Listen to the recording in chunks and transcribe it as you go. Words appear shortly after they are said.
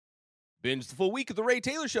Binge the full week of The Ray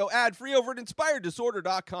Taylor Show ad-free over at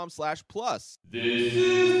inspireddisorder.com/plus. This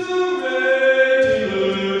is The Ray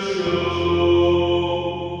Taylor Show.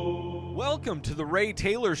 Welcome to The Ray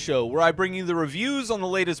Taylor Show, where I bring you the reviews on the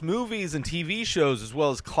latest movies and TV shows, as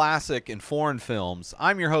well as classic and foreign films.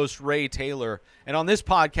 I'm your host, Ray Taylor, and on this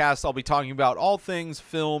podcast, I'll be talking about all things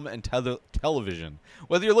film and television.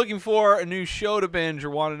 Whether you're looking for a new show to binge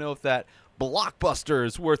or want to know if that blockbuster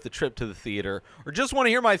is worth the trip to the theater, or just want to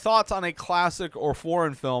hear my thoughts on a classic or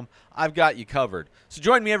foreign film, I've got you covered. So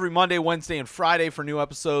join me every Monday, Wednesday, and Friday for new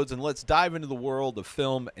episodes, and let's dive into the world of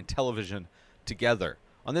film and television together.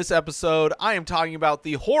 On this episode, I am talking about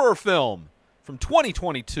the horror film from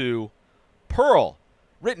 2022, Pearl,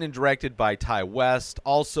 written and directed by Ti West,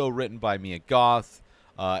 also written by Mia Goth,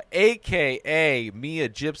 a.k.a. Mia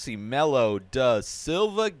Gypsy Mello da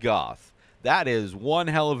Silva Goth. That is one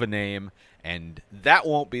hell of a name, and that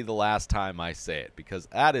won't be the last time I say it, because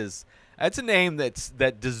that's a name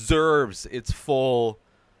that deserves its full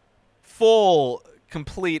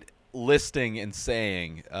complete listing and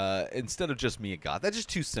saying instead of just Mia Goth. That's just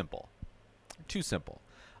too simple.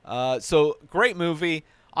 So great movie.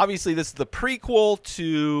 Obviously, this is the prequel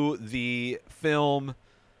to the film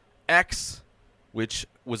X, which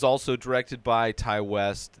was also directed by Ti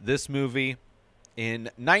West. This movie, in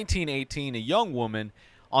 1918, a young woman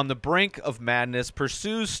on the brink of madness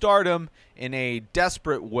pursues stardom in a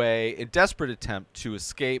desperate attempt to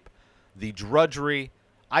escape the drudgery,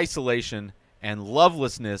 isolation, and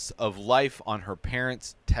lovelessness of life on her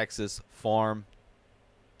parents' Texas farm.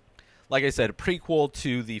 Like I said, a prequel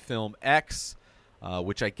to the film X,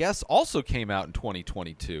 which I guess also came out in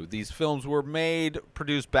 2022. These films were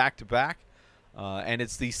produced back-to-back, and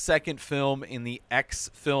it's the second film in the X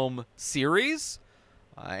film series,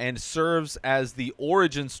 and serves as the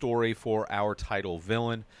origin story for our title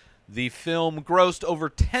villain. The film grossed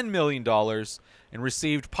over $10 million and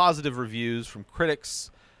received positive reviews from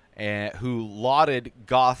critics who lauded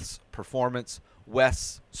Goth's performance,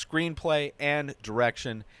 West's screenplay and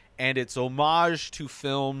direction, and its homage to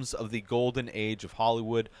films of the golden age of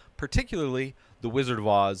Hollywood, particularly The Wizard of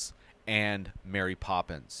Oz and Mary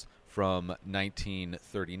Poppins from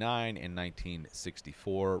 1939 and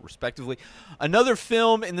 1964, respectively. Another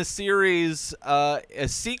film in the series, a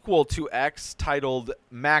sequel to X, titled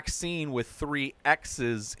Maxine, with 3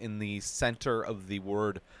 X's in the center of the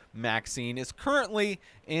word Maxine, is currently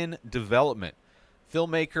in development.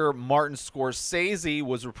 Filmmaker Martin Scorsese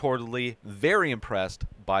was reportedly very impressed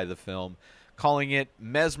by the film, calling it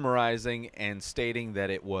mesmerizing and stating that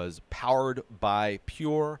it was powered by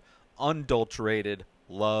pure, unadulterated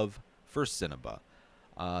love for cinema.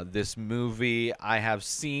 This movie, I have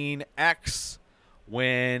seen X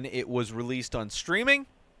when it was released on streaming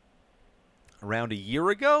around a year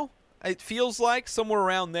ago. It feels like somewhere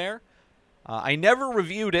around there. I never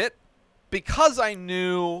reviewed it because I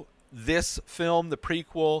knew this film, the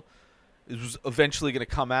prequel, was eventually going to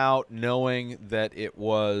come out, knowing that it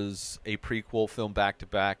was a prequel film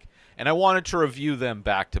back-to-back, and I wanted to review them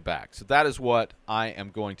back-to-back. So that is what I am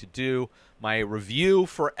going to do. My review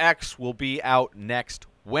for X will be out next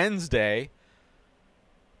Wednesday,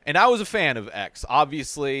 and I was a fan of X,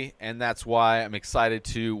 obviously, and that's why I'm excited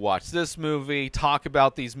to watch this movie, talk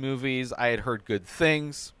about these movies. I had heard good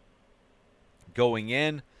things going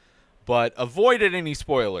in, but avoided any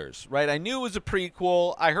spoilers, right? I knew it was a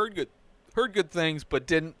prequel. I heard good things, but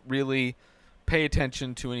didn't really pay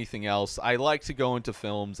attention to anything else. I like to go into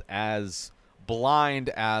films as blind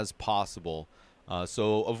as possible,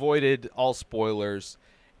 so avoided all spoilers.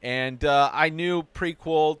 And I knew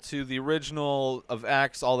prequel to the original of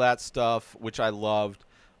X, all that stuff, which I loved.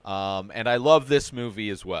 And I love this movie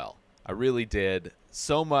as well. I really did.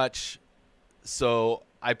 So much. So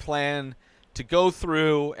I plan to go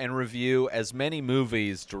through and review as many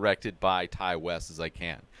movies directed by Ti West as I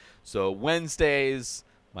can. So Wednesdays,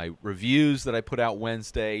 my reviews that I put out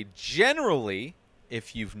Wednesday, generally,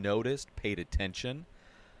 if you've noticed, paid attention,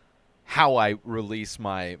 how I release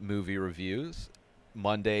my movie reviews.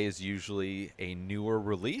 Monday is usually a newer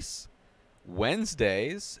release.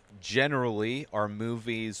 Wednesdays generally are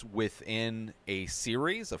movies within a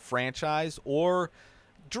series, a franchise, or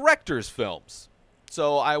director's films.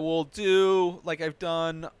 So I will do, like I've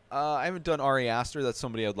done, I haven't done Ari Aster, that's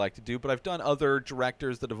somebody I'd like to do, but I've done other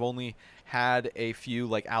directors that have only had a few,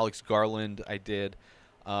 like Alex Garland I did.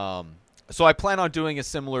 So I plan on doing a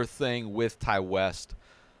similar thing with Ti West.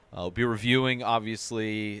 I'll be reviewing,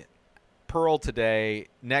 obviously, Pearl today.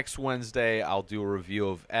 Next Wednesday, I'll do a review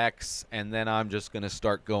of X, and then I'm just going to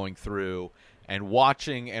start going through and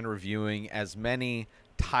watching and reviewing as many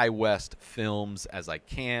Ti West films as I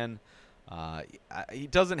can. He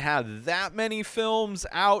doesn't have that many films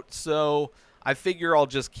out, so I figure I'll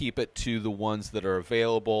just keep it to the ones that are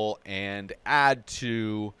available and add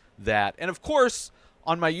to that. And of course,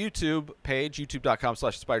 on my YouTube page,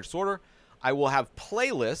 youtube.com/inspireddisorder, I will have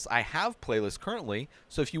playlists. I have playlists currently.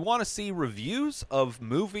 So if you want to see reviews of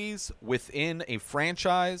movies within a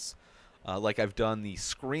franchise, like I've done the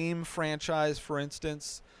Scream franchise, for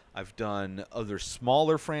instance, I've done other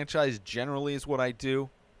smaller franchise, generally is what I do.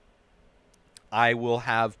 I will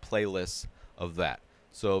have playlists of that.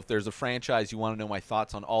 So if there's a franchise, you want to know my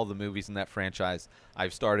thoughts on all the movies in that franchise,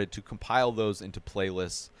 I've started to compile those into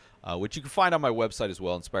playlists, which you can find on my website as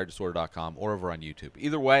well, inspireddisorder.com, or over on YouTube.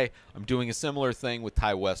 Either way, I'm doing a similar thing with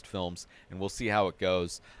Ti West films, and we'll see how it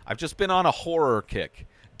goes. I've just been on a horror kick.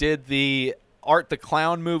 Did the Art the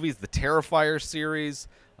Clown movies, the Terrifier series,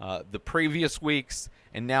 the previous weeks,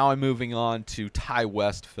 and now I'm moving on to Ti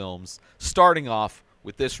West films, starting off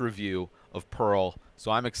with this review of Pearl. So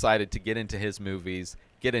I'm excited to get into his movies,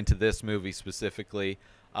 get into this movie specifically.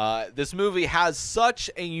 This movie has such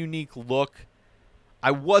a unique look.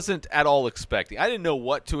 I wasn't at all expecting. I didn't know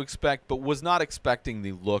what to expect, but was not expecting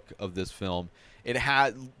the look of this film. It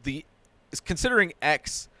had considering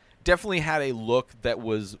X, definitely had a look that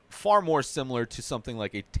was far more similar to something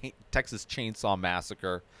like a Texas Chainsaw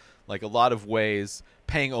Massacre, like a lot of ways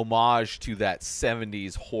paying homage to that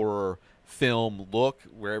 70s horror film look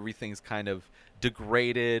where everything's kind of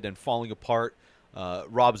degraded and falling apart.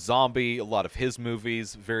 Rob Zombie, a lot of his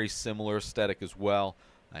movies, very similar aesthetic as well.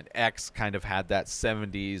 And X kind of had that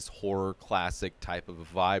 70s horror classic type of a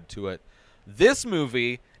vibe to it. This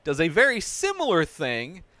movie does a very similar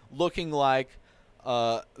thing, looking like,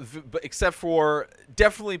 except for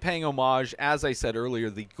definitely paying homage, as I said earlier,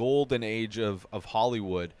 the golden age of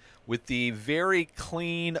Hollywood, with the very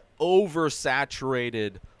clean,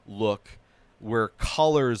 oversaturated look where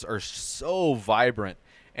colors are so vibrant.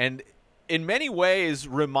 And in many ways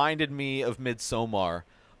reminded me of Midsommar.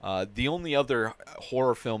 The only other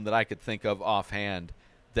horror film that I could think of offhand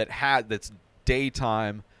that's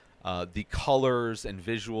daytime, the colors and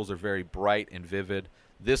visuals are very bright and vivid.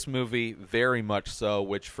 This movie, very much so,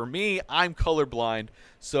 which for me, I'm colorblind.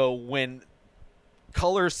 So when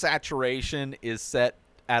color saturation is set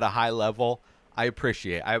at a high level, I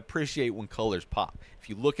appreciate when colors pop. If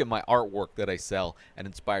you look at my artwork that I sell at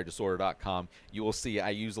inspireddisorder.com, you will see I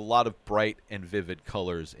use a lot of bright and vivid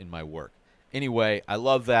colors in my work. Anyway, I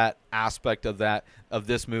love that aspect of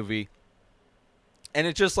this movie. And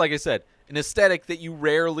it's just, like I said, an aesthetic that you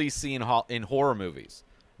rarely see in horror movies,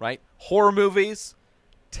 right? Horror movies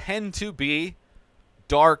tend to be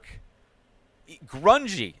dark,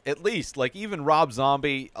 grungy, at least. Like even Rob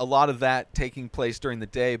Zombie, a lot of that taking place during the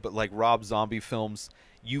day, but like Rob Zombie films,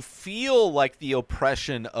 you feel like the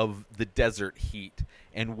oppression of the desert heat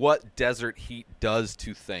and what desert heat does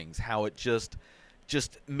to things, how it just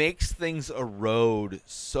makes things erode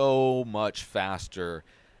so much faster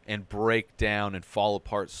and break down and fall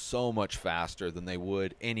apart so much faster than they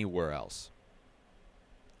would anywhere else.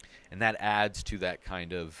 And that adds to that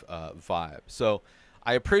kind of vibe. So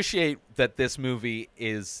I appreciate that this movie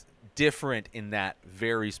is different in that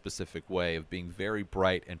very specific way of being very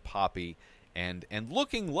bright and poppy and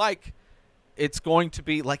looking like it's going to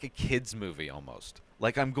be like a kid's movie almost.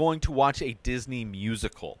 Like I'm going to watch a Disney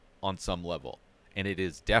musical on some level. And it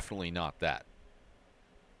is definitely not that.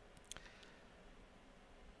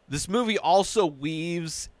 This movie also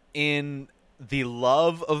weaves in the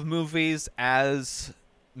love of movies, as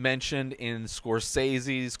mentioned in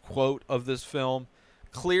Scorsese's quote of this film.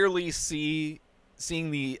 Clearly seeing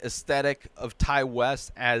the aesthetic of Ti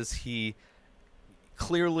West as he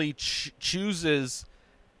clearly chooses,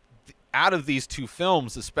 out of these two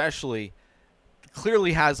films especially,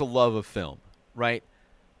 clearly has a love of film, right?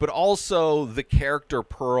 But also the character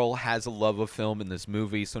Pearl has a love of film in this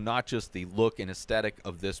movie. So not just the look and aesthetic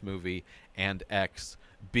of this movie and X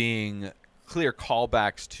being clear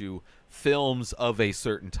callbacks to films of a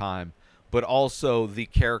certain time, but also the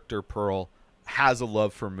character Pearl has a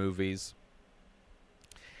love for movies.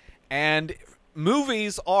 And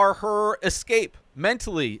movies are her escape,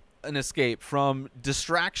 mentally an escape from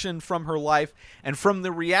distraction from her life and from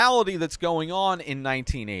the reality that's going on in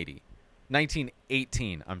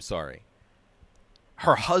 1918, I'm sorry.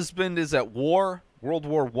 Her husband is at war. World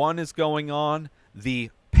War I is going on.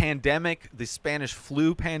 The pandemic, the Spanish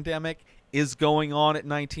flu pandemic, is going on at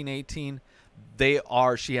 1918.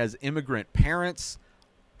 She has immigrant parents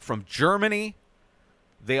from Germany.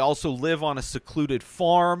 They also live on a secluded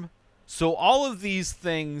farm. So all of these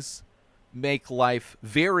things make life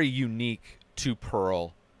very unique to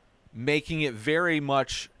Pearl, making it very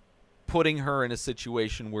much putting her in a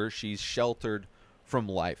situation where she's sheltered from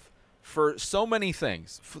life for so many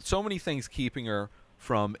things, keeping her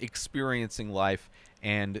from experiencing life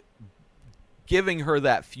and giving her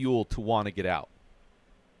that fuel to want to get out.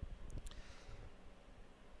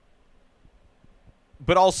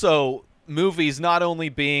 But also, movies not only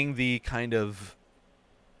being the kind of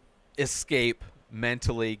escape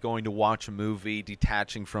mentally, going to watch a movie,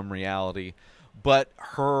 detaching from reality, but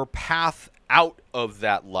her path out of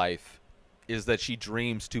that life is that she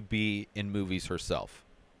dreams to be in movies herself.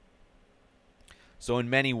 So in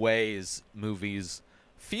many ways, movies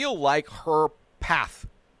feel like her path.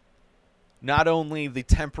 Not only the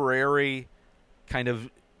temporary kind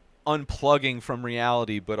of unplugging from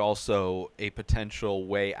reality, but also a potential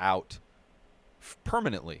way out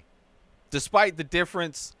permanently. Despite the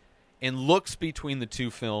difference in looks between the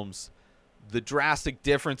two films, the drastic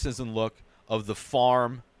differences in look of the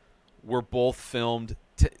farm where both filmed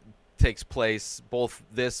takes place, both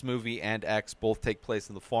this movie and X both take place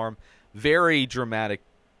in the farm. Very dramatic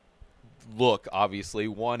look, obviously.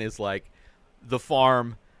 One is like the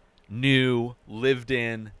farm, new, lived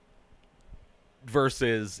in,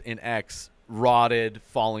 versus in X, rotted,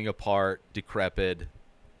 falling apart, decrepit.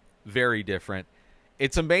 Very different.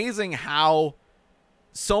 It's amazing how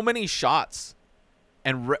so many shots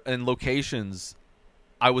and locations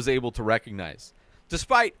I was able to recognize.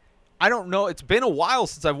 Despite, I don't know, it's been a while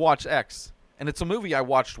since I've watched X, and it's a movie I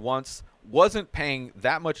watched once, wasn't paying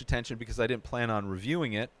that much attention because I didn't plan on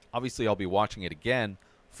reviewing it. Obviously, I'll be watching it again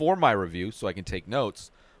for my review so I can take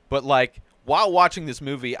notes. But, like, while watching this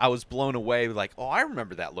movie, I was blown away, like, oh, I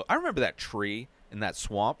remember that look. I remember that tree in that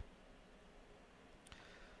swamp.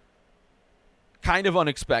 Kind of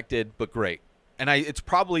unexpected, but great. And it's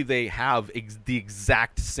probably they have the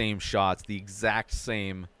exact same shots, the exact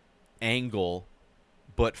same angle,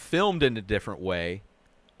 but filmed in a different way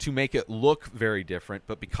to make it look very different.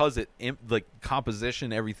 But because the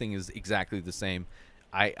composition, everything is exactly the same,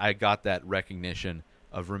 I got that recognition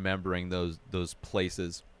of remembering those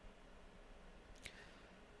places.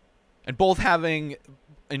 And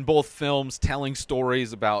in both films, telling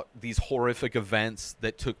stories about these horrific events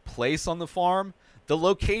that took place on the farm, the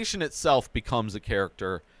location itself becomes a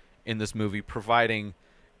character in this movie, providing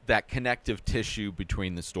that connective tissue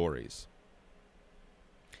between the stories.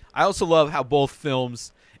 I also love how both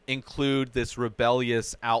films include this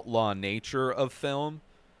rebellious outlaw nature of film.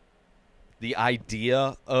 The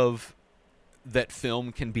idea of that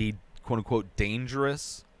film can be, quote-unquote,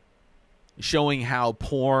 dangerous, showing how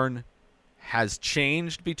porn has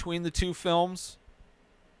changed between the two films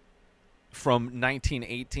from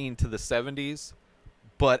 1918 to the 70s,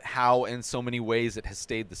 but how in so many ways it has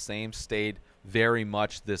stayed the same, stayed very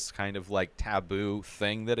much this kind of like taboo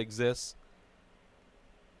thing that exists.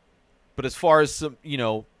 But as far as some,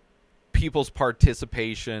 people's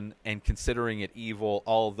participation and considering it evil,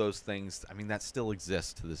 all of those things, I mean, that still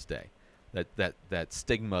exists to this day. That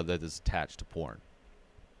stigma that is attached to porn.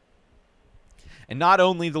 And not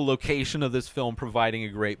only the location of this film providing a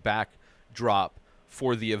great backdrop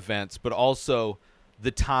for the events, but also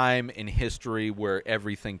the time in history where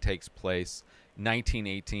everything takes place,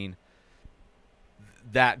 1918.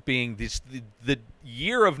 That being the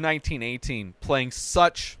year of 1918, playing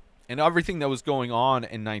such, and everything that was going on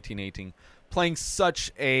in 1918, playing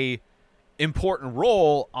such a important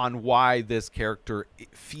role on why this character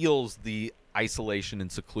feels the isolation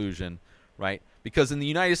and seclusion, right? Because in the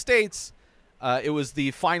United States, it was the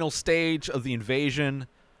final stage of the invasion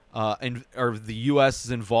or the U.S.'s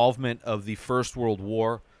involvement of the First World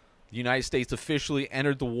War. The United States officially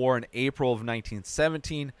entered the war in April of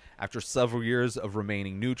 1917 after several years of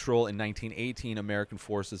remaining neutral. In 1918, American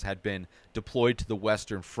forces had been deployed to the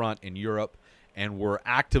Western Front in Europe and were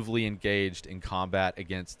actively engaged in combat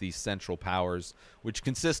against the Central Powers, which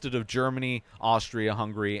consisted of Germany, Austria,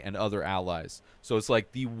 Hungary, and other allies. So it's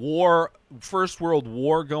like the war, First World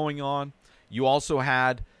War going on. You also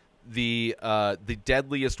had the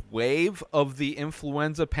deadliest wave of the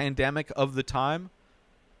influenza pandemic of the time,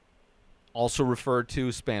 also referred to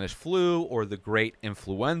as Spanish flu or the Great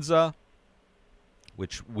Influenza,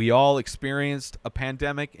 which we all experienced a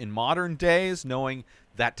pandemic in modern days, knowing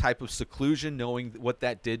that type of seclusion, knowing what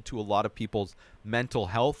that did to a lot of people's mental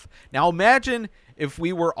health. Now imagine if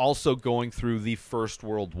we were also going through the First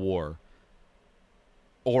World War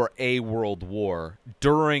or a world war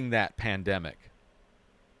during that pandemic.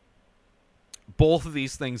 Both of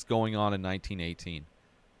these things going on in 1918.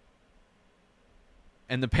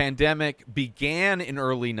 And the pandemic began in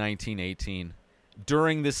early 1918.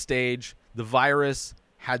 During this stage, the virus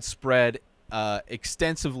had spread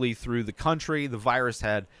extensively through the country. The virus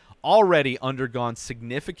had already undergone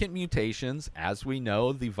significant mutations, as we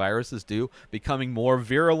know the viruses do, becoming more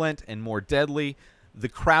virulent and more deadly. The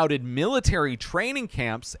crowded military training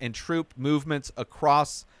camps and troop movements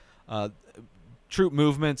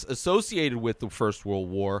associated with the First World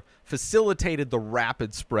War facilitated the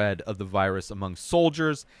rapid spread of the virus among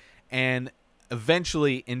soldiers and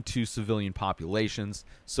eventually into civilian populations.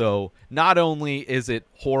 So not only is it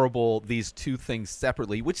horrible, these two things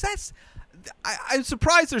separately, which I'm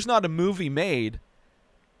surprised there's not a movie made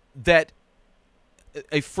that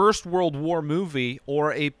a First World War movie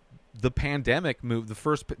or the pandemic movie,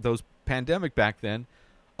 those pandemic back then,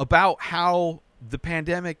 about how the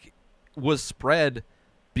pandemic was spread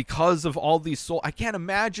because of all these I can't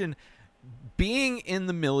imagine being in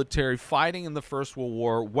the military, fighting in the First World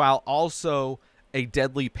War, while also a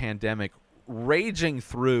deadly pandemic raging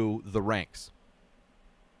through the ranks.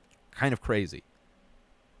 Kind of crazy.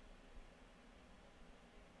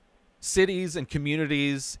 Cities and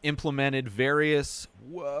communities implemented various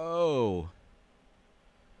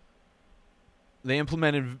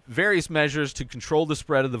measures to control the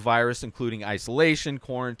spread of the virus, including isolation,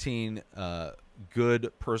 quarantine,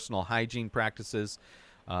 good personal hygiene practices,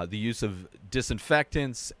 the use of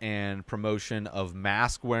disinfectants, and promotion of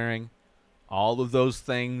mask wearing. All of those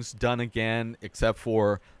things done again, except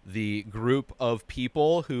for the group of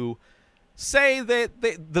people who say that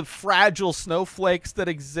the fragile snowflakes that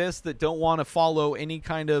exist that don't want to follow any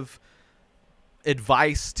kind of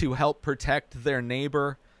advice to help protect their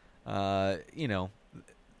neighbor.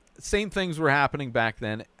 Same things were happening back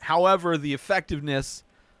then. However, the effectiveness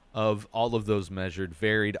of all of those measures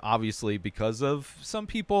varied, obviously, because of some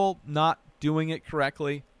people not doing it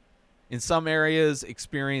correctly. In some areas,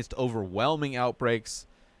 experienced overwhelming outbreaks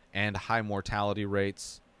and high mortality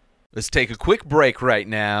rates. Let's take a quick break right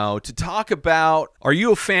now to talk about, are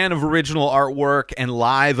you a fan of original artwork and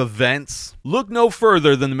live events? Look no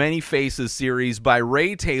further than the Many Faces series by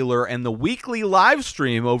Ray Taylor and the weekly live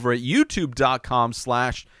stream over at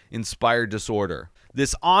youtube.com/inspired disorder.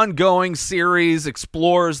 This ongoing series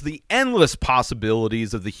explores the endless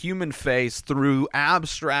possibilities of the human face through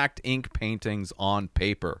abstract ink paintings on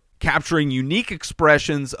paper, capturing unique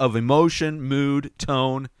expressions of emotion, mood,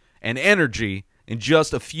 tone, and energy in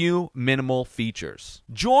just a few minimal features.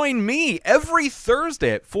 Join me every Thursday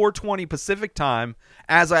at 4:20 Pacific Time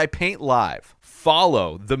as I paint live.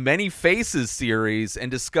 Follow the Many Faces series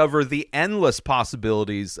and discover the endless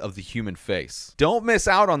possibilities of the human face. Don't miss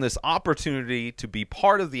out on this opportunity to be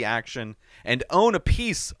part of the action and own a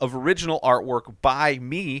piece of original artwork by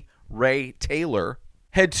me, Ray Taylor.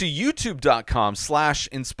 Head to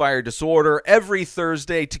youtube.com/inspired disorder every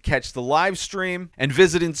Thursday to catch the live stream, and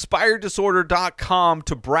visit inspireddisorder.com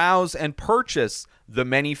to browse and purchase the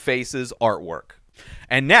Many Faces artwork.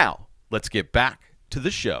 And now, let's get back to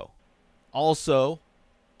the show. Also,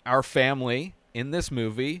 our family in this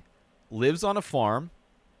movie lives on a farm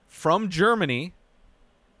from Germany.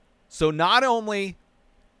 So not only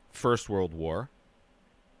First World War,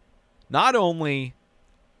 not only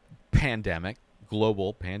pandemic,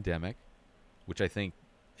 global pandemic, which I think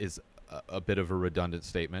is a bit of a redundant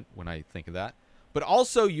statement when I think of that, but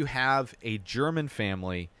also you have a German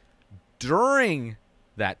family during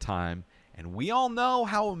that time, and we all know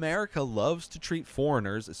how America loves to treat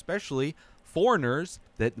foreigners, especially foreigners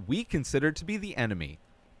that we consider to be the enemy,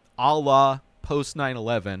 a la post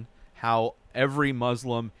 9/11, how every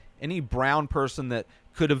Muslim, any brown person that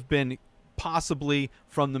could have been possibly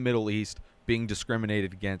from the Middle East, being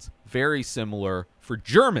discriminated against. Very similar for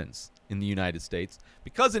Germans in the United States,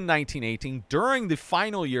 because in 1918, during the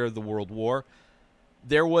final year of the World War,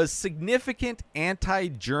 there was significant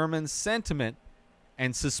anti-German sentiment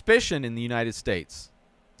and suspicion in the United States.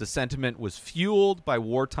 The sentiment was fueled by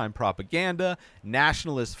wartime propaganda,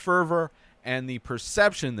 nationalist fervor, and the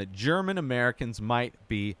perception that German Americans might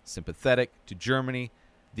be sympathetic to Germany,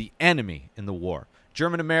 the enemy in the war.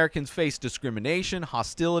 German Americans faced discrimination,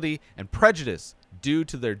 hostility, and prejudice due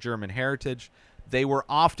to their German heritage. They were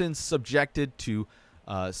often subjected to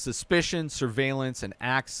suspicion, surveillance, and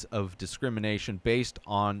acts of discrimination based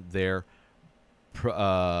on their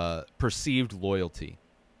perceived loyalty.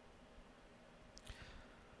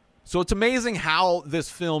 So it's amazing how this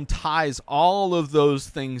film ties all of those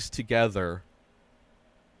things together.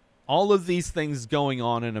 All of these things going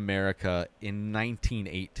on in America in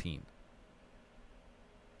 1918.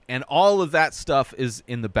 And all of that stuff is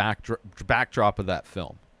in the backdrop of that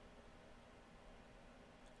film.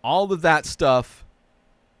 All of that stuff,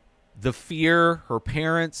 the fear, her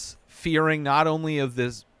parents fearing not only of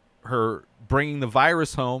her bringing the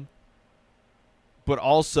virus home, but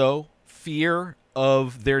also fear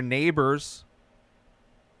of their neighbors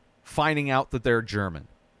finding out that they're German.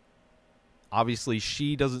 Obviously,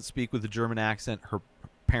 she doesn't speak with a German accent. Her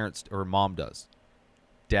parents or her mom does.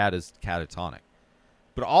 Dad is catatonic.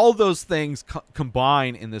 But all those things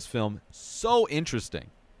combine in this film. So interesting.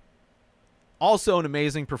 Also, an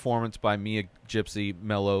amazing performance by Mia Gypsy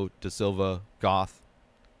Mello da Silva Goth.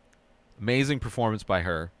 Amazing performance by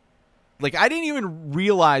her. Like, I didn't even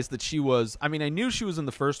realize that she was... I mean, I knew she was in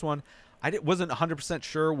the first one. Wasn't 100%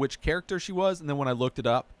 sure which character she was. And then when I looked it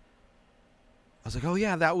up, I was like, oh,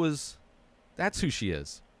 yeah, that's who she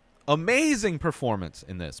is. Amazing performance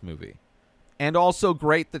in this movie. And also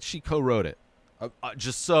great that she co-wrote it.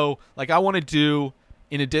 Just so... Like, I want to do,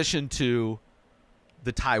 in addition to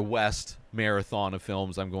the Ty West marathon of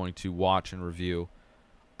films I'm going to watch and review,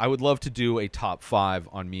 I would love to do a top 5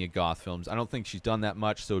 on Mia Goth films. I don't think she's done that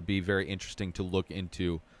much, so it would be very interesting to look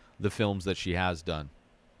into the films that she has done.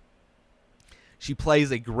 She plays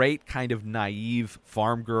a great kind of naive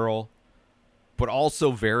farm girl, but also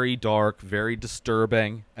very dark, very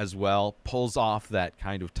disturbing as well. Pulls off that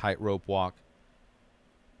kind of tightrope walk.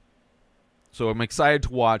 So I'm excited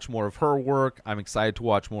to watch more of her work. I'm excited to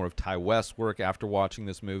watch more of Ty West's work after watching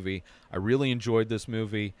this movie. I really enjoyed this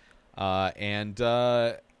movie, and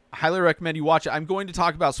highly recommend you watch it. I'm going to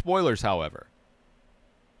talk about spoilers, however,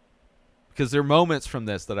 because there are moments from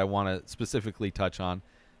this that I want to specifically touch on,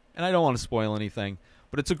 and I don't want to spoil anything.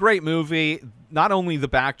 But it's a great movie. Not only the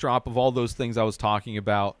backdrop of all those things I was talking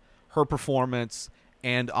about, her performance,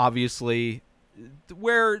 and obviously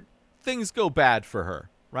where things go bad for her,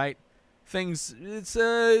 right? It's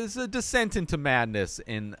a descent into madness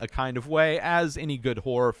in a kind of way, as any good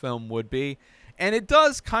horror film would be. And it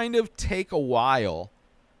does kind of take a while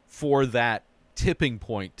for that tipping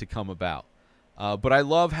point to come about. But I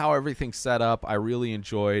love how everything's set up. I really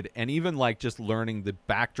enjoyed, and even like just learning the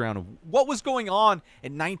background of what was going on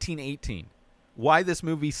in 1918. Why this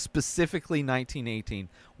movie specifically 1918,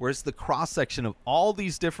 where it's the cross-section of all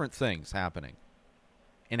these different things happening.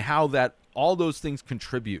 And how that all those things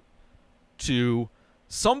contribute to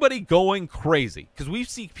somebody going crazy, because we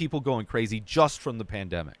see people going crazy just from the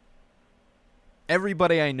pandemic.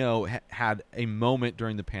 Everybody I know had a moment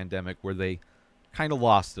during the pandemic where they kind of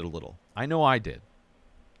lost it a little. I know I did.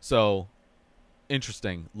 So,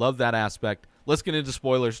 interesting. Love that aspect. Let's get into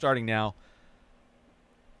spoilers starting now.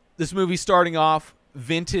 This movie starting off,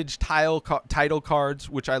 vintage title cards,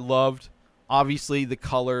 which I loved. Obviously, the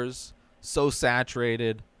colors, so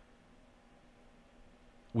saturated,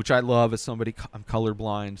 which I love as somebody. I'm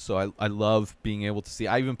colorblind, so I love being able to see.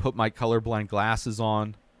 I even put my colorblind glasses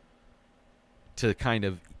on to kind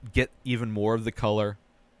of get even more of the color.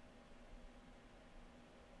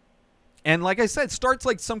 And like I said, starts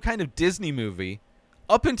like some kind of Disney movie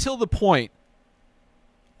up until the point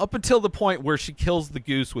where she kills the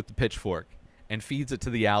goose with the pitchfork and feeds it to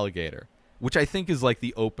the alligator, which I think is like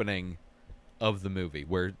the opening of the movie,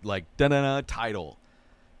 where like da-da-da title,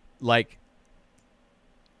 like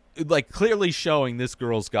clearly showing this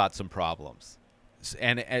girl's got some problems,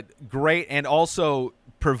 and great, and also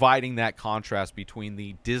providing that contrast between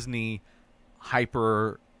the Disney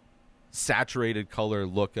hyper saturated color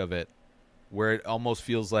look of it, where it almost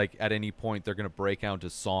feels like at any point they're going to break out into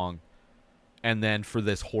song, and then for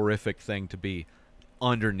this horrific thing to be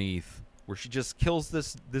underneath, where she just kills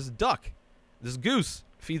this duck, this goose,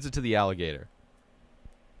 feeds it to the alligator.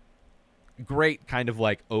 Great kind of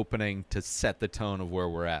like opening to set the tone of where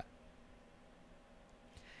we're at.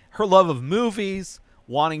 Her love of movies,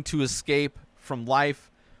 wanting to escape from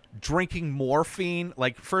life, drinking morphine,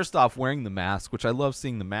 like first off wearing the mask, which I love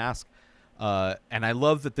seeing the mask. And I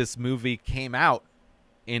love that this movie came out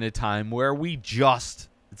in a time where it's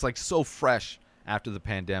like so fresh after the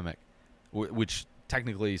pandemic, which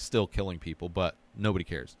technically is still killing people, but nobody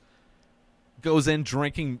cares. Goes in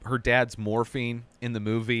drinking her dad's morphine in the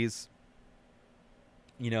movies.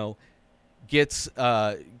 You know, gets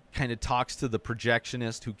kind of talks to the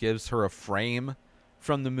projectionist who gives her a frame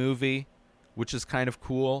from the movie, which is kind of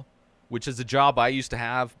cool, which is a job I used to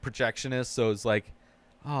have, projectionist. So it's like,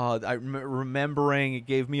 oh, remembering, it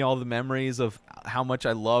gave me all the memories of how much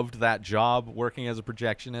I loved that job working as a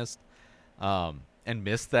projectionist, and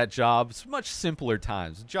missed that job. It's much simpler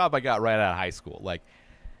times. A job I got right out of high school. Like,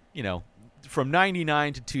 you know, from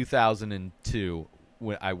 99 to 2002,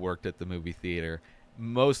 when I worked at the movie theater,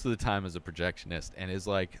 most of the time as a projectionist, and is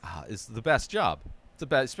like, it's the best job. It's the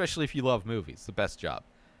best, especially if you love movies. It's the best job.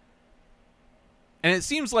 And it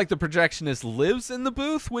seems like the projectionist lives in the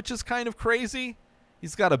booth, which is kind of crazy.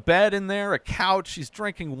 He's got a bed in there, a couch. He's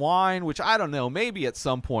drinking wine, which I don't know. Maybe at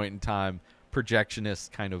some point in time,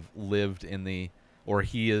 projectionist kind of lived in or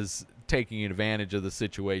he is taking advantage of the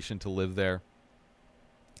situation to live there.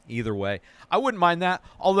 Either way, I wouldn't mind that.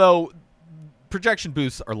 Although projection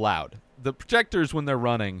booths are loud. The projectors, when they're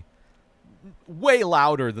running, way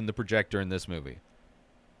louder than the projector in this movie.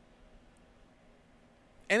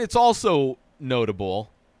 And it's also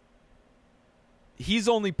notable, he's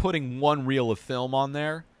only putting one reel of film on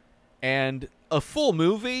there, and a full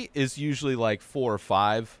movie is usually like 4 or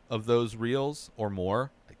 5 of those reels or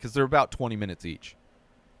more, because they're about 20 minutes each.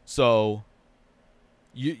 So,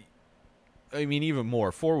 even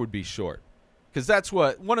more. 4 would be short. Because that's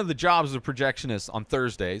what, one of the jobs of projectionists on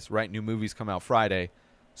Thursdays, right? New movies come out Friday.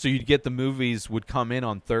 So you'd get the movies would come in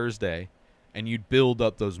on Thursday, and you'd build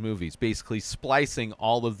up those movies, basically splicing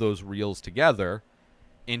all of those reels together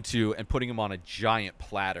into and putting them on a giant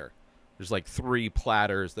platter. There's like 3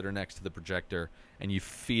 platters that are next to the projector, and you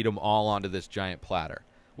feed them all onto this giant platter.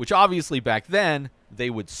 Which obviously back then, they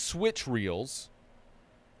would switch reels,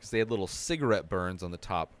 because they had little cigarette burns on the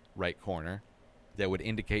top right corner that would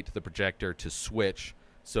indicate to the projector to switch.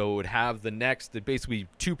 So it would have the next, basically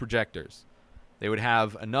 2 projectors. They would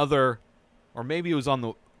have another, or maybe it was on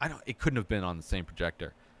the, it couldn't have been on the same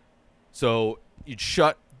projector. So you'd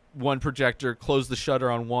shut one projector, close the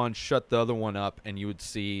shutter on one, shut the other one up, and you would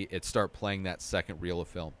see it start playing that second reel of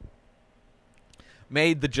film.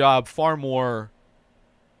 Made the job far more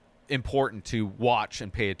important to watch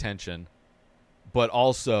and pay attention, but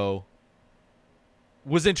also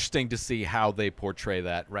was interesting to see how they portray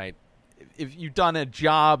that, right? If you've done a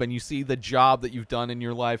job and you see the job that you've done in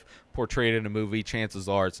your life portrayed in a movie, chances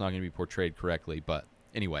are it's not going to be portrayed correctly. But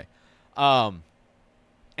anyway, and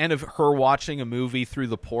of her watching a movie through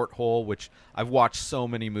the porthole, which I've watched so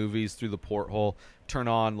many movies through the porthole. Turn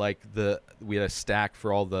on like we had a stack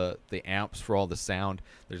for all the amps for all the sound.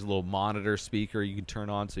 There's a little monitor speaker you can turn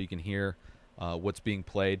on so you can hear what's being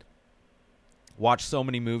played. Watch so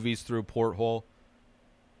many movies through a porthole.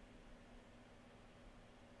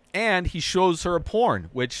 And he shows her a porn,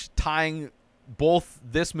 which tying both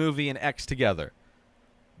this movie and X together.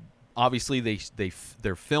 Obviously,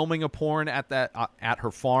 they're filming a porn at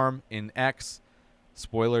her farm in X.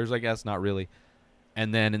 Spoilers, I guess, not really.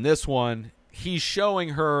 And then in this one, he's showing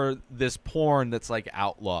her this porn that's like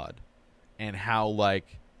outlawed, and how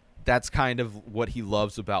like that's kind of what he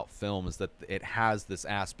loves about film, is that it has this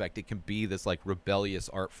aspect. It can be this like rebellious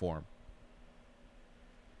art form.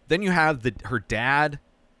 Then you have her dad.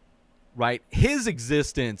 Right? His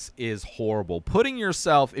existence is horrible. Putting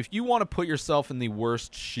yourself, if you want to put yourself in the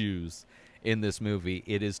worst shoes in this movie,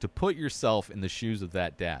 it is to put yourself in the shoes of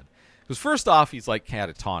that dad. Because first off, he's like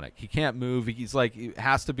catatonic. He can't move. He's like, he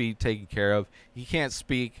has to be taken care of. He can't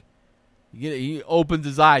speak. He opens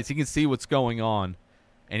his eyes. He can see what's going on.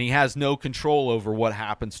 And he has no control over what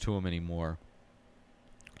happens to him anymore.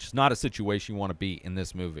 Which is not a situation you want to be in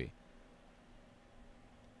this movie.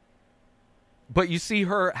 But you see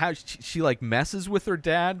her, how she like messes with her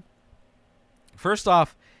dad. First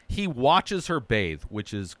off, he watches her bathe,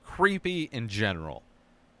 which is creepy in general.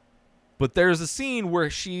 But there's a scene where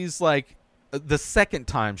she's like, the second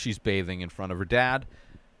time she's bathing in front of her dad,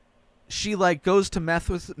 she like goes to mess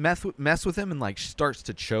with him and like starts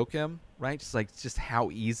to choke him, right? It's like just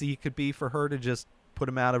how easy it could be for her to just put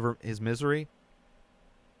him out of his misery.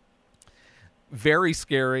 Very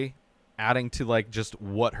scary. Adding to like just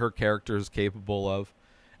what her character is capable of.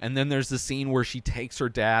 And then there's the scene where she takes her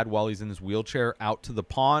dad while he's in his wheelchair out to the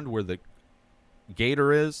pond where the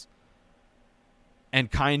gator is,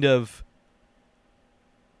 and kind of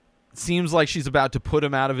seems like she's about to put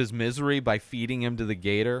him out of his misery by feeding him to the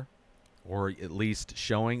gator, or at least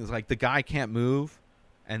showing it's like the guy can't move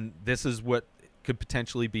and this is what could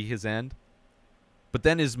potentially be his end. But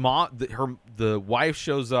then his mom, the wife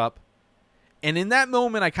shows up. And in that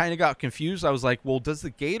moment, I kind of got confused. I was like, well, does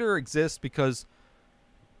the gator exist? Because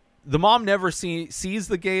the mom never sees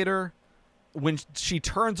the gator. When she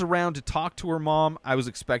turns around to talk to her mom, I was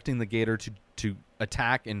expecting the gator to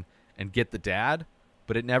attack and get the dad.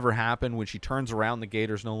 But it never happened. When she turns around, the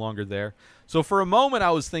gator's no longer there. So for a moment,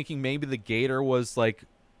 I was thinking maybe the gator was like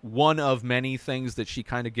one of many things that she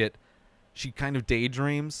kind of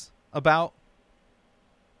daydreams about.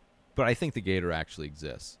 But I think the gator actually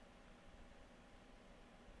exists.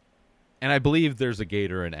 And I believe there's a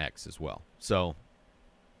gator in X as well. So,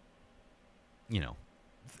 you know,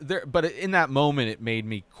 but in that moment, it made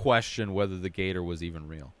me question whether the gator was even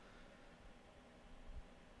real.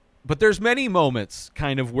 But there's many moments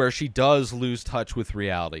kind of where she does lose touch with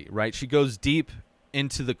reality, right? She goes deep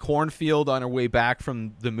into the cornfield on her way back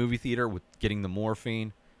from the movie theater with getting the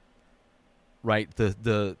morphine, right?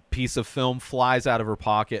 The piece of film flies out of her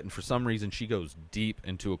pocket, and for some reason she goes deep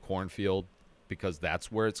into a cornfield, because that's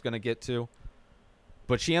where it's going to get to.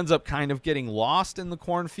 But she ends up kind of getting lost in the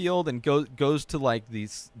cornfield and goes to like the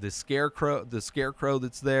scarecrow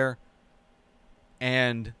that's there,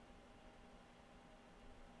 and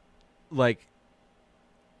like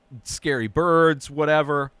scary birds,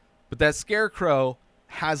 whatever. But that scarecrow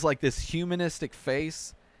has like this humanistic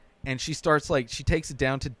face, and she starts like, she takes it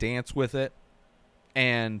down to dance with it.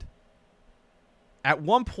 And at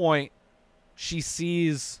one point she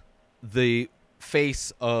sees the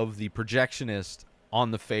face of the projectionist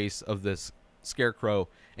on the face of this scarecrow,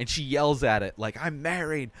 and she yells at it like, I'm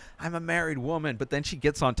a married woman. But then she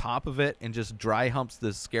gets on top of it and just dry humps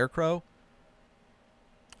this scarecrow,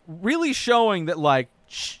 really showing that like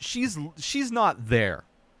she's not there.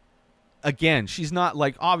 Again, she's not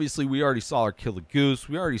like, obviously we already saw her kill a goose,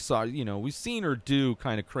 we already saw, you know, we've seen her do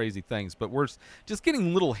kind of crazy things, but we're just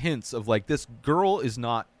getting little hints of like, this girl is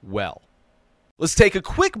not well. Let's take a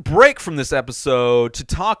quick break from this episode to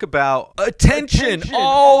talk about attention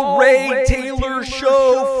all Ray Taylor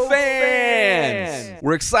Show fans.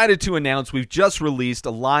 We're excited to announce we've just released a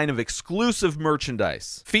line of exclusive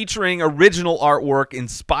merchandise featuring original artwork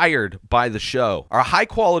inspired by the show. Our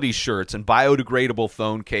high-quality shirts and biodegradable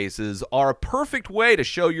phone cases are a perfect way to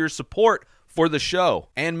show your support for the show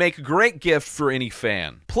and make a great gift for any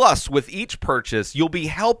fan. Plus, with each purchase, you'll be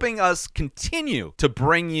helping us continue to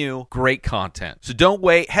bring you great content. So don't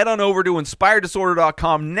wait, head on over to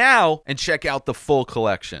inspireddisorder.com now and check out the full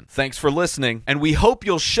collection. Thanks for listening, and we hope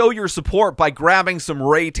you'll show your support by grabbing some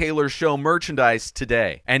Ray Taylor Show merchandise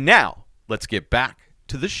today. And now, let's get back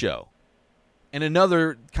to the show. And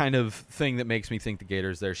another kind of thing that makes me think the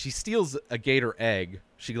gator's there, she steals a gator egg.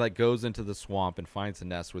 She like goes into the swamp and finds a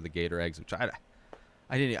nest where the gator eggs, which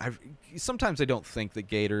sometimes I don't think that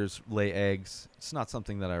gators lay eggs. It's not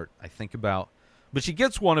something that I think about. But she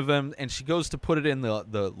gets one of them and she goes to put it in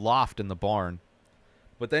the loft in the barn.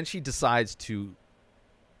 But then she decides to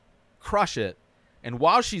crush it. And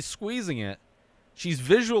while she's squeezing it, she's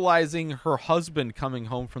visualizing her husband coming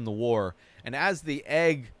home from the war. And as the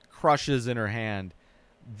egg crushes in her hand,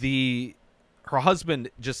 her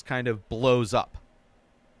husband just kind of blows up.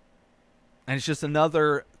 And it's just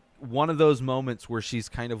another one of those moments where she's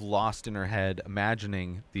kind of lost in her head,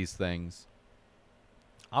 imagining these things.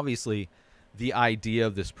 Obviously, the idea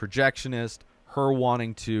of this projectionist, her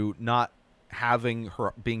wanting to not having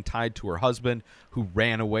her being tied to her husband who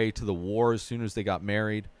ran away to the war as soon as they got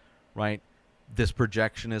married, right? This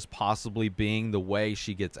projectionist possibly being the way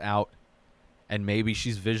she gets out. And maybe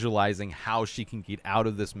she's visualizing how she can get out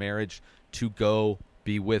of this marriage to go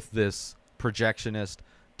be with this projectionist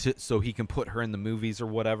so he can put her in the movies or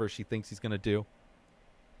whatever she thinks he's going to do.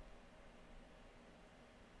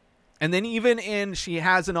 And then she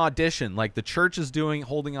has an audition. Like the church is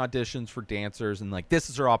holding auditions for dancers. And like, this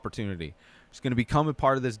is her opportunity. She's going to become a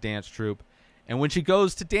part of this dance troupe. And when she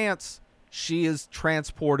goes to dance, she is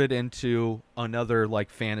transported into another like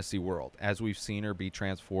fantasy world, as we've seen her be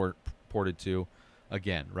transported to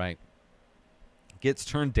again, right? Gets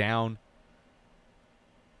turned down,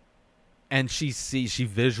 and she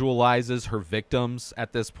visualizes her victims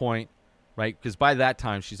at this point, right? Because by that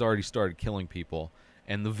time she's already started killing people,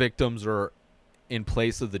 and the victims are in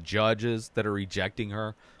place of the judges that are rejecting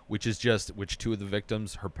her, which two of the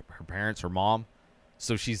victims, her parents, her mom.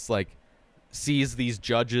 So she's like sees these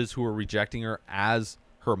judges who are rejecting her as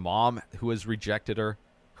her mom, who has rejected her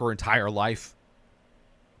entire life.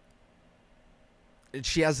 And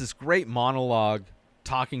she has this great monologue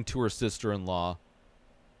talking to her sister-in-law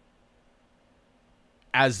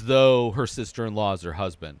as though her sister-in-law is her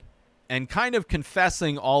husband, and kind of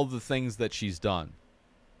confessing all the things that she's done.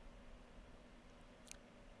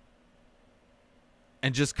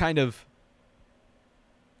 And just kind of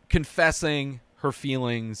confessing her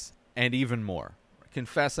feelings and even more.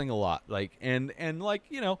 Confessing a lot. Like, and like,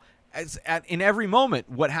 you know, in every moment,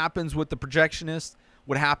 what happens with the projectionist,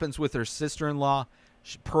 what happens with her sister-in-law,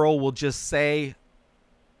 Pearl will just say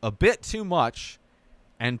a bit too much,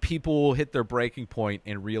 and people will hit their breaking point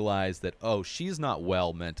and realize that, oh, she's not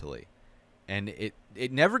well mentally. And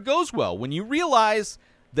it never goes well. When you realize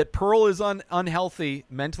that Pearl is unhealthy,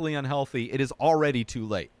 mentally unhealthy, it is already too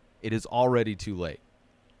late. It is already too late.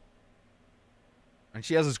 And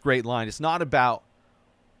she has this great line. It's not about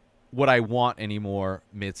what I want anymore,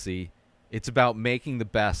 Mitzi. It's about making the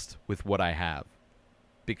best with what I have.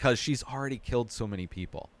 Because she's already killed so many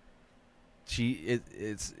people.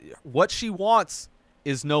 It's what she wants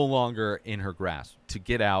is no longer in her grasp. To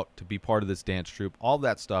get out, to be part of this dance troupe, all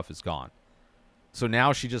that stuff is gone. So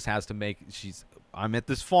now she just has to I'm at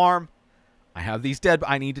this farm. I have these dead.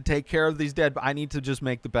 I need to take care of these dead. I need to just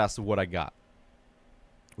make the best of what I got.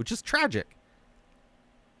 Which is tragic.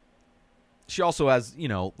 she also has, you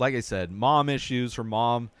know, like I said, mom issues. Her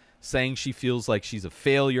mom saying she feels like she's a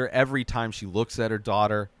failure every time she looks at her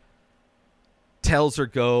daughter. Tells her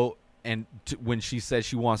go, and when she says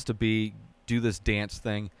she wants to do this dance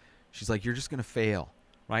thing, she's like, you're just going to fail,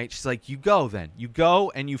 right? She's like, you go then. You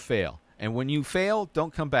go and you fail. And when you fail,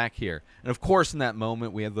 don't come back here. And, of course, in that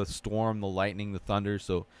moment, we have the storm, the lightning, the thunder,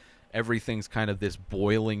 so everything's kind of this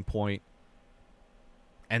boiling point.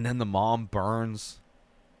 And then the mom burns,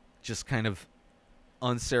 just kind of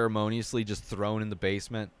unceremoniously just thrown in the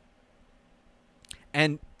basement.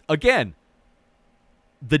 And, again,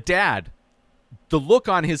 the dad, the look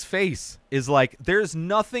on his face is like there's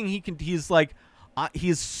nothing he can. He's like he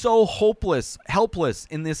is so helpless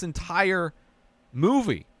in this entire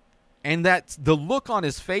movie. And that's the look on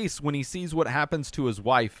his face when he sees what happens to his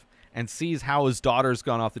wife and sees how his daughter's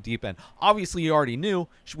gone off the deep end. Obviously, he already knew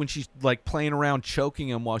when she's like playing around choking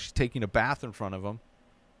him while she's taking a bath in front of him.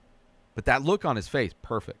 But that look on his face,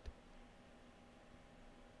 perfect.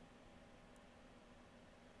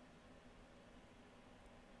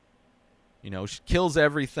 You know, she kills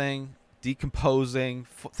everything, decomposing,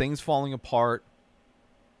 things falling apart.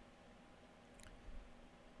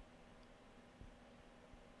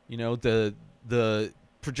 You know, the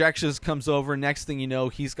projectionist comes over. Next thing you know,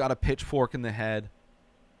 he's got a pitchfork in the head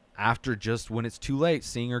after just when it's too late,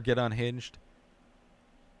 seeing her get unhinged.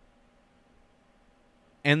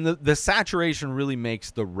 And the saturation really makes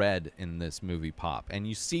the red in this movie pop. And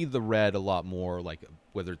you see the red a lot more, like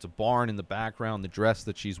whether it's a barn in the background, the dress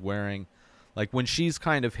that she's wearing. Like when she's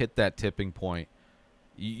kind of hit that tipping point,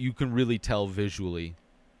 you can really tell visually.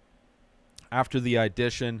 After the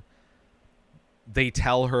audition, they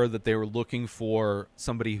tell her that they were looking for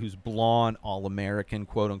somebody who's blonde, all-American,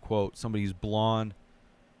 quote-unquote, somebody who's blonde.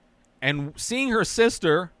 And seeing her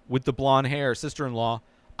sister with the blonde hair, sister-in-law,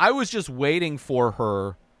 I was just waiting for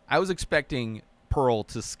her. I was expecting Pearl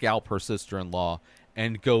to scalp her sister-in-law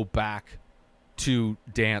and go back to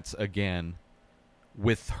dance again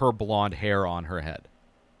with her blonde hair on her head.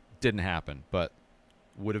 Didn't happen, but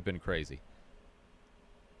would have been crazy.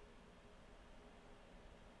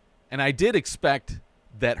 And I did expect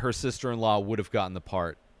that her sister-in-law would have gotten the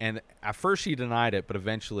part. And at first she denied it, but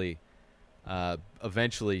eventually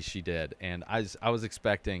she did. And I was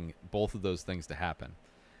expecting both of those things to happen.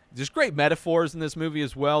 There's great metaphors in this movie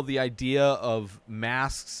as well. The idea of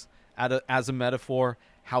masks as a metaphor,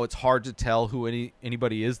 how it's hard to tell who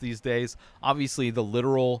anybody is these days. Obviously, the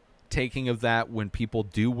literal taking of that when people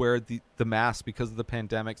do wear the mask because of the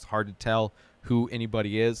pandemic, it's hard to tell who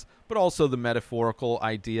anybody is. But also the metaphorical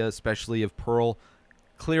idea, especially of Pearl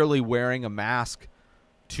clearly wearing a mask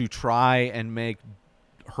to try and make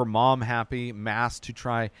her mom happy, mask to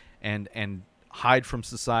try and hide from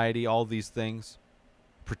society, all these things,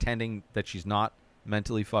 pretending that she's not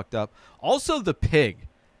mentally fucked up. Also the pig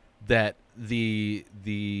that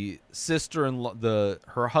the sister-in-law,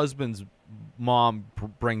 her husband's mom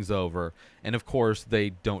brings over, and of course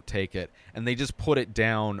they don't take it, and they just put it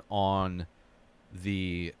down on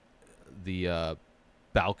the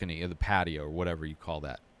balcony or the patio or whatever you call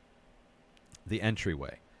that, the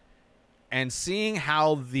entryway. And seeing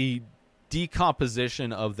how the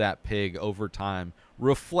decomposition of that pig over time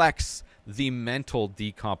reflects the mental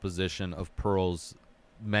decomposition of Pearl's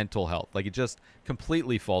mental health. Like, it just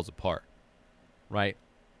completely falls apart, right?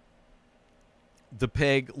 The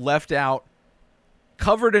pig left out,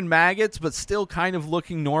 covered in maggots, but still kind of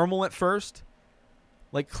looking normal at first.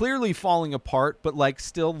 Like, clearly falling apart, but, like,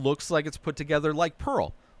 still looks like it's put together like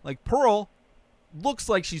Pearl. Like, Pearl looks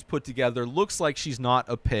like she's put together, looks like she's not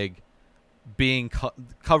a pig being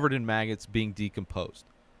covered in maggots, being decomposed,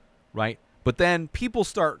 right? But then people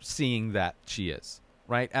start seeing that she is,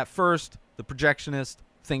 right? At first, the projectionist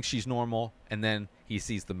thinks she's normal, and then he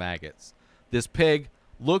sees the maggots. This pig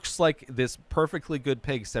looks like this perfectly good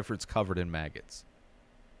pig, except for it's covered in maggots.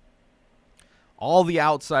 All the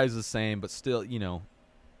outside is the same, but still, you know,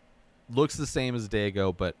 looks the same as a day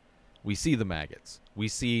ago, but we see the maggots. We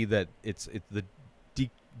see that the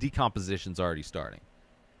decomposition's already starting.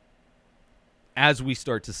 As we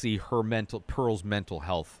start to see Pearl's mental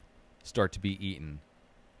health start to be eaten,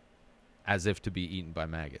 as if to be eaten by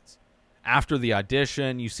maggots. After the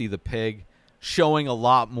audition, you see the pig showing a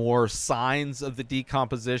lot more signs of the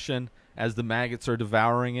decomposition as the maggots are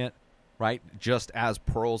devouring it, right? Just as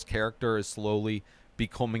Pearl's character is slowly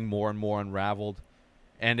becoming more and more unraveled.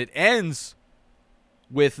 And it ends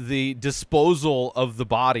with the disposal of the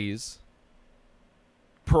bodies.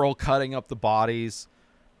 Pearl cutting up the bodies,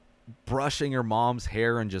 brushing her mom's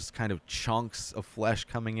hair, and just kind of chunks of flesh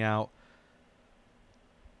coming out.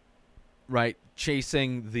 Right?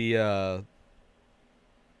 Chasing the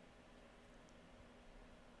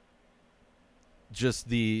just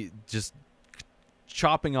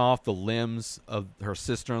chopping off the limbs of her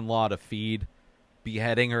sister-in-law to feed,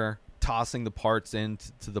 beheading her, tossing the parts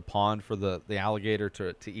into the pond for the alligator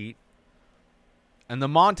to eat. And the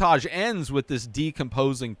montage ends with this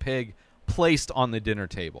decomposing pig placed on the dinner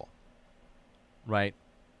table, right?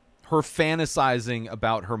 Her fantasizing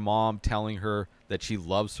about her mom telling her that she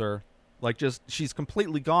loves her. Like, just, she's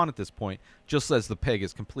completely gone at this point, just as the pig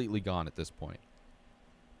is completely gone at this point.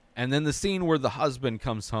 And then the scene where the husband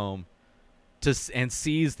comes home and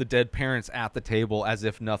sees the dead parents at the table as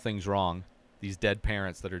if nothing's wrong. These dead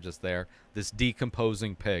parents that are just there. This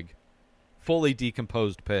decomposing pig. Fully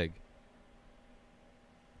decomposed pig.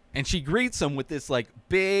 And she greets him with this, like,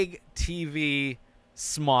 big TV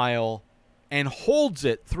smile and holds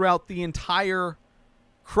it throughout the entire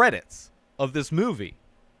credits of this movie.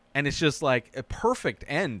 And it's just like a perfect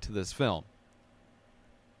end to this film.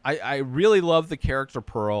 I really love the character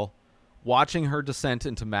Pearl. Watching her descent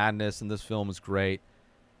into madness in this film is great.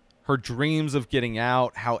 Her dreams of getting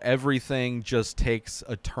out, how everything just takes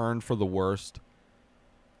a turn for the worst.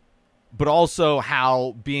 But also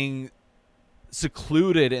how being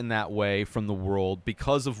secluded in that way from the world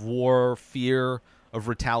because of war, fear of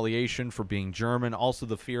retaliation for being German, also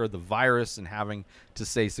the fear of the virus and having to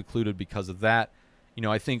stay secluded because of that. You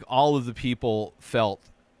know, I think all of the people felt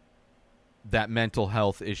that mental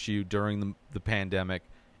health issue during the pandemic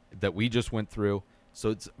that we just went through. So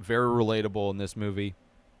it's very relatable in this movie.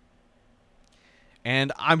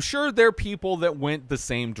 And I'm sure there are people that went the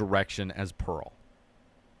same direction as Pearl.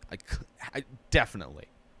 I definitely.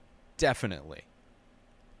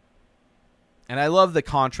 And I love the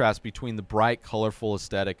contrast between the bright, colorful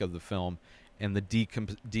aesthetic of the film and the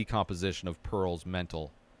decomposition of Pearl's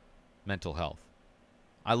mental health.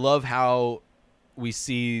 I love how we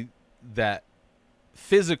see that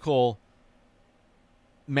physical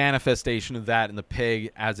manifestation of that in the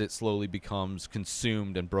pig as it slowly becomes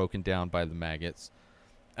consumed and broken down by the maggots.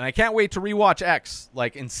 And I can't wait to rewatch X,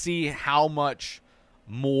 and see how much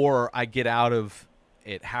more I get out of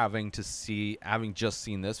it having just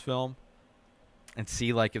seen this film, and see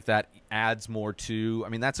if that adds more to. I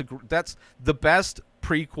mean, that's the best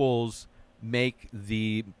prequels make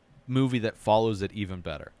the movie that follows it even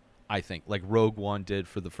better, I think, like Rogue One did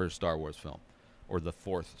for the first Star Wars film, or the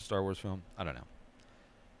fourth Star Wars film. I don't know.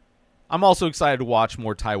 I'm also excited to watch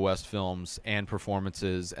more Ti West films and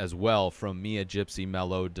performances as well from Mia Gypsy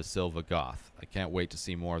Mello da Silva Goth. I can't wait to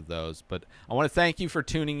see more of those. But I want to thank you for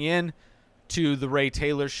tuning in to The Ray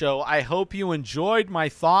Taylor Show. I hope you enjoyed my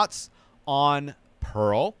thoughts on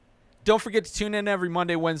Pearl. Don't forget to tune in every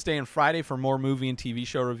Monday, Wednesday, and Friday for more movie and TV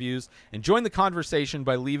show reviews. And join the conversation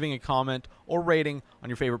by leaving a comment or rating on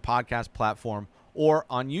your favorite podcast platform or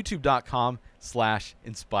on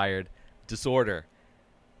youtube.com/inspireddisorder.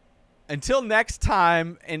 Until next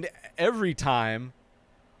time and every time,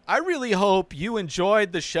 I really hope you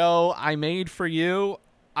enjoyed the show I made for you.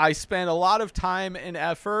 I spent a lot of time and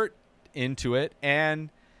effort into it, and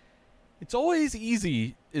it's always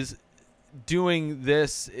easy doing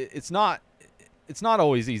this. It's not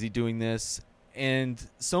always easy doing this, and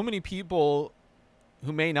so many people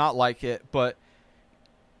who may not like it, but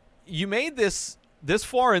you made this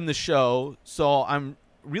far in the show, so I'm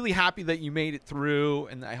really happy that you made it through,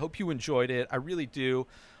 and I hope you enjoyed it. I really do.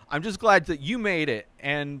 I'm just glad that you made it,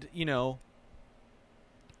 and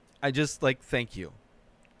I just thank you.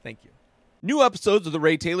 New episodes of The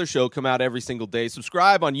Ray Taylor Show come out every single day.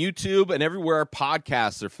 Subscribe on YouTube and everywhere our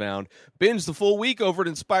podcasts are found. Binge the full week over at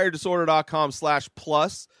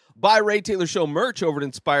inspireddisorder.com/plus. Buy Ray Taylor Show merch over at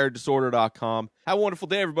inspireddisorder.com. Have a wonderful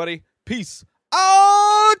day, everybody. Peace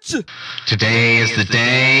out! Today is the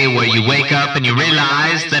day where you wake up and you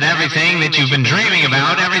realize that everything that you've been dreaming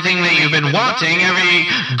about, everything that you've been wanting, every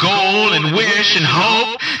goal and wish and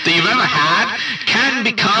hope that you've ever had can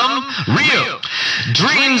become real.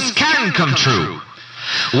 Dreams can come true.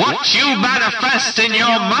 What you manifest in your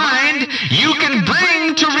mind, you can